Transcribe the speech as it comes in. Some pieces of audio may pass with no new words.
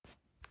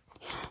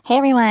Hey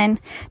everyone,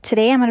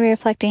 today I'm going to be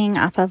reflecting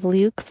off of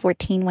Luke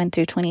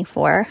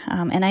 14:1-24,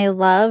 and I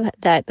love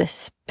that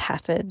this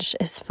passage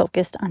is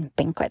focused on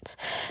banquets.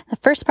 The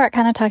first part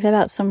kind of talks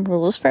about some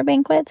rules for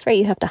banquets, right?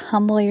 You have to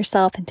humble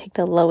yourself and take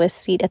the lowest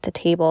seat at the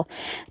table,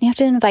 and you have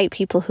to invite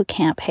people who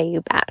can't pay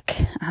you back.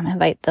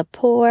 Invite the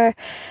poor,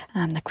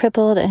 the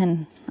crippled,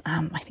 and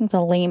I think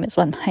the lame is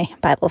what my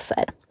Bible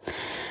said.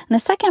 And the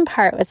second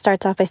part, it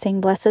starts off by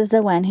saying, "Blessed is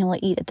the one who will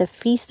eat at the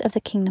feast of the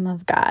kingdom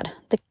of God."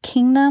 The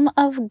kingdom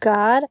of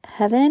God,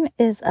 heaven,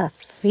 is a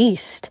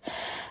feast.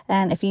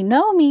 And if you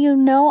know me, you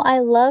know I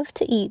love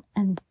to eat.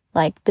 And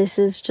this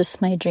is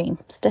just my dream,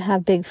 is to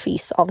have big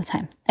feasts all the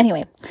time.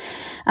 Anyway,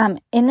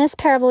 in this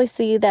parable, we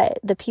see that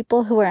the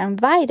people who were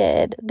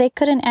invited, they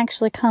couldn't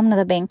actually come to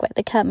the banquet.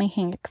 They kept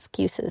making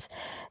excuses.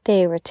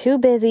 They were too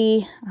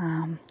busy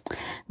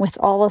with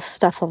all the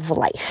stuff of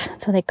life,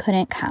 so they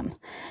couldn't come.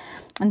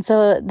 And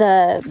so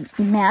the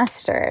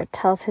master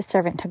tells his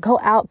servant to go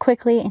out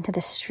quickly into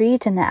the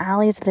streets and the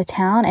alleys of the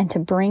town and to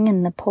bring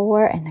in the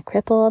poor and the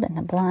crippled and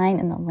the blind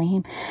and the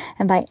lame,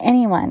 and by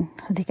anyone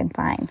who they can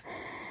find.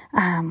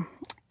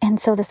 And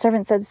so the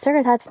servant said,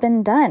 "Sir, that's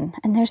been done,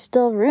 and there's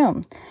still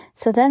room."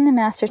 So then the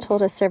master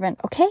told his servant,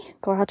 "Okay,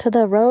 go out to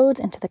the roads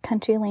and to the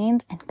country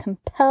lanes and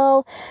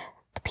compel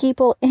the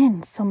people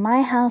in, so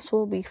my house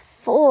will be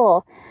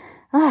full."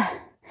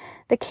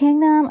 The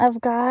kingdom of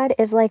God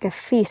is like a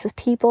feast with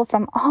people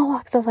from all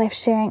walks of life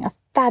sharing a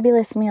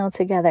fabulous meal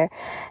together.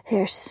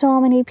 There are so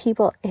many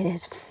people. It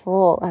is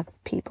full of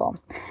people.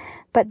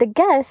 But the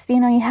guests,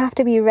 you have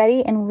to be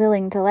ready and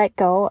willing to let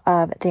go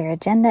of their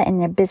agenda and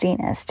their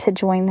busyness to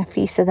join the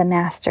feast of the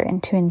master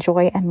and to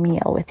enjoy a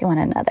meal with one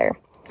another.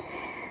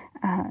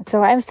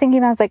 So I was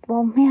thinking,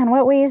 well, man,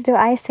 what ways do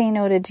I say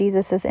no to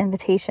Jesus'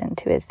 invitation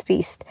to his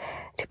feast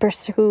to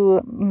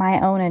pursue my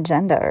own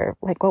agenda? Or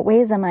what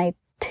ways am I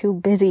too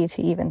busy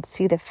to even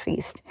see the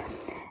feast?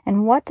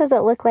 And what does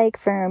it look like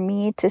for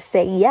me to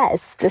say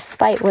yes,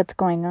 despite what's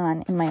going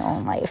on in my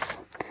own life?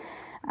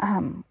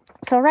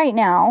 So right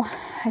now,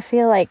 I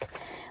feel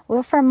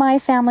for my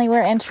family,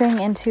 we're entering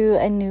into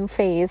a new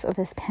phase of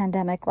this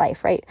pandemic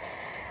life, right?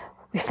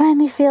 We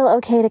finally feel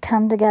okay to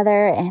come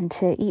together and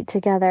to eat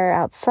together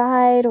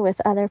outside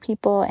with other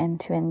people and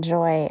to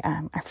enjoy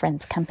our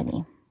friends'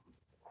 company.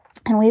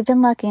 And we've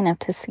been lucky enough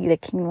to see the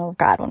kingdom of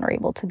God when we're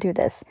able to do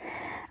this.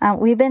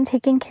 We've been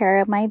taking care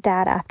of my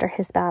dad after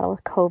his battle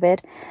with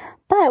COVID,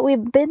 but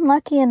we've been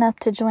lucky enough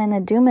to join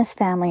the Dumas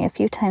family a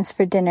few times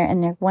for dinner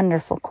in their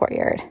wonderful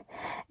courtyard.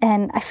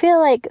 And I feel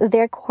like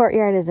their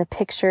courtyard is a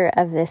picture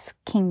of this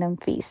kingdom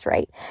feast,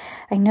 right?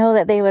 I know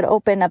that they would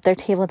open up their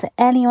table to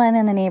anyone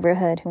in the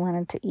neighborhood who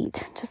wanted to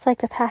eat, just like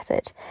the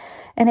passage.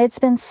 And it's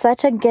been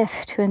such a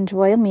gift to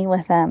enjoy a meal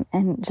with them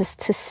and just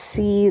to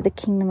see the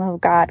kingdom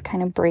of God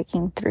kind of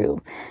breaking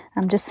through,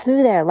 just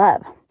through their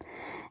love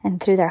and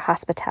through their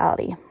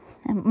hospitality.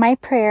 And my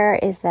prayer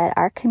is that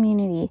our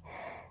community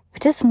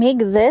would just make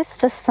this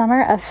the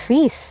summer of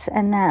feasts,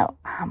 and that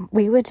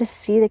we would just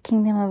see the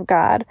kingdom of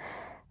God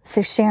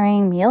through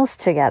sharing meals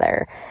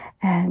together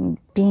and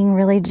being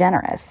really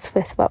generous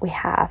with what we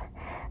have.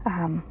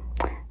 And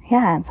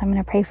so I'm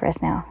going to pray for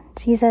us now.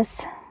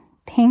 Jesus,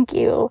 thank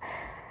you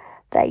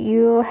that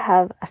you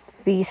have a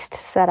feast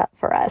set up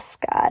for us,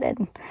 God,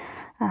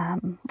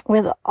 and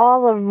with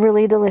all the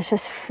really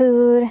delicious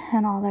food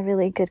and all the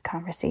really good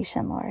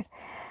conversation, Lord.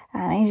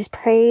 I just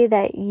pray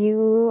that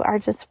you are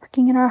just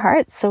working in our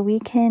hearts so we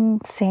can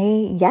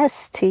say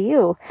yes to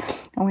you.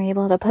 And we're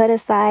able to put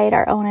aside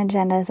our own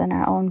agendas and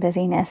our own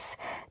busyness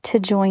to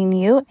join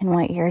you in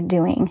what you're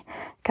doing,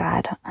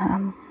 God.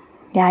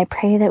 I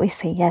pray that we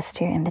say yes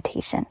to your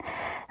invitation.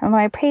 And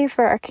Lord, I pray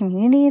for our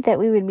community that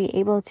we would be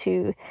able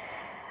to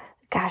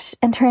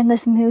enter in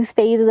this new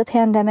phase of the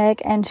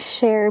pandemic and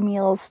share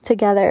meals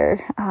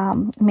together.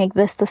 Make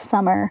this the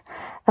summer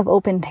of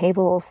open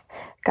tables,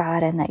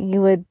 God, and that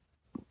you would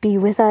be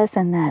with us,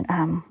 and that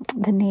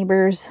the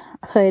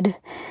neighborhood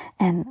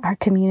and our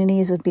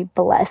communities would be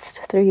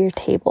blessed through your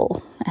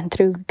table and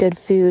through good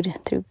food,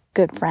 through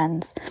good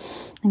friends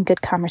and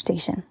good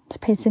conversation. So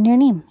praise in your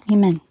name.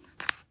 Amen.